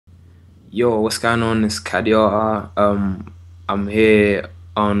Yo, what's going on? It's Kadiata. I'm here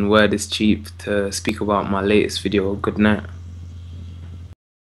on Word is Cheap to speak about my latest video, Goodnight.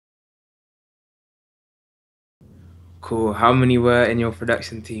 Cool. How many were in your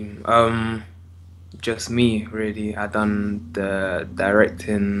production team? Just me, really. I done the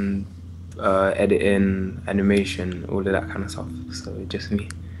directing, editing, animation, all of that kind of stuff. So just me.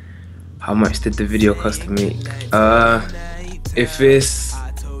 How much did the video cost to make? If it's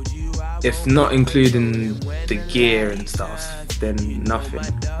if not including the gear and stuff, then nothing.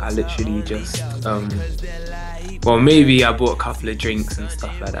 I literally just well, maybe I bought a couple of drinks and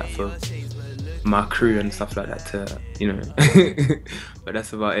stuff like that for my crew and stuff like that to, but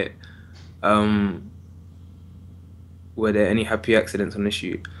that's about it. Um, were there any happy accidents on the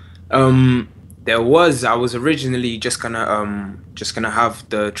shoot? There was. I was originally just gonna have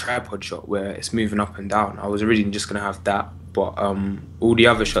the tripod shot where it's moving up and down. I was originally just gonna have that, but all the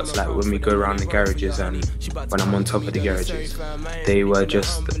other shots, like when we go around the garages and when I'm on top of the garages, they were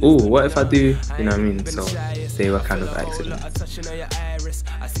just, oh, what if I do, you know what I mean? So they were kind of accidents.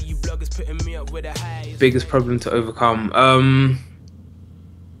 Biggest problem to overcome?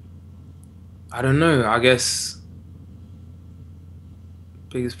 I don't know. I guess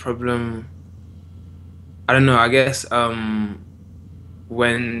biggest problem. I don't know. I guess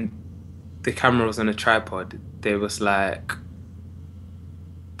when the camera was on a tripod, there was like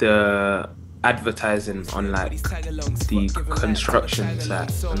the advertising on like the construction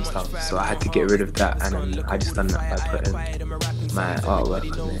site and stuff. So I had to get rid of that, and then I just done that by putting my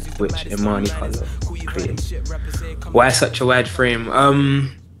artwork on it, which Imani Color created. Why such a wide frame?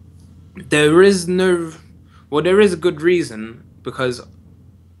 There is no, well, there is a good reason, because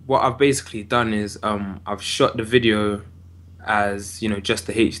what I've basically done is I've shot the video as, just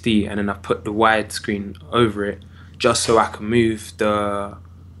the HD, and then I've put the widescreen over it just so I can move the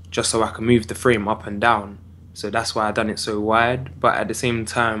frame up and down. So that's why I done it so wide. But at the same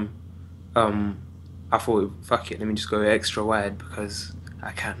time, I thought, fuck it, let me just go extra wide because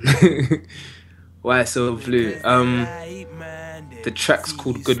I can. Why so blue? The track's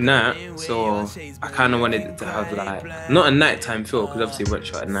called Goodnight, so I kind of wanted it to have like, not a nighttime feel, because obviously it wasn't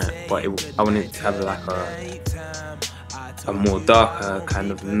shot at night, but I wanted it to have like a more darker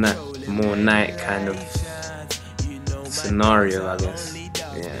kind of more night kind of scenario, I guess.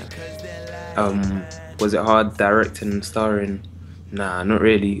 Yeah. Was it hard directing and starring? Nah, not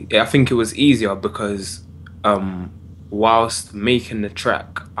really. I think it was easier because whilst making the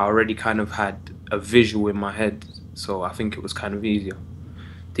track, I already kind of had a visual in my head, so I think it was kind of easier.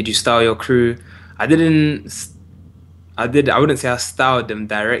 Did you style your crew? I wouldn't say I styled them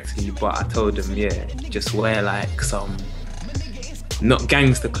directly, but I told them, yeah, just wear like some, not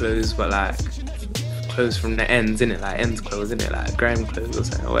gangster clothes, but like clothes from the ends, innit? Like ends clothes, innit? Like grime clothes or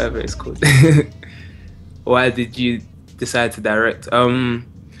something, whatever it's called. Why did you decide to direct? I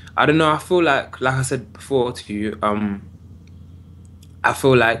don't know, I feel like I said before to you, I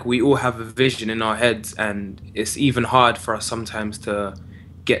feel like we all have a vision in our heads, and it's even hard for us sometimes to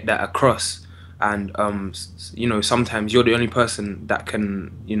get that across. And sometimes you're the only person that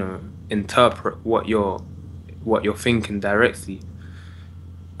can, interpret what you're thinking directly.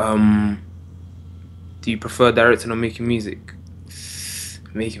 Do you prefer directing or making music?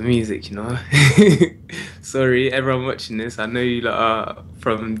 Making music, Sorry, everyone watching this, I know you lot are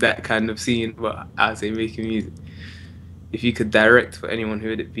from that kind of scene, but I say making music. If you could direct for anyone, who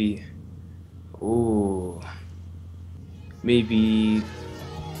would it be? Ooh, maybe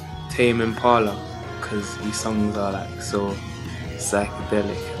Tame Impala, because his songs are like so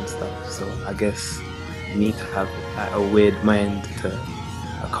psychedelic and stuff. So I guess you need to have like a weird mind to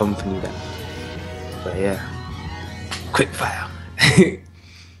accompany that. But yeah, quick fire.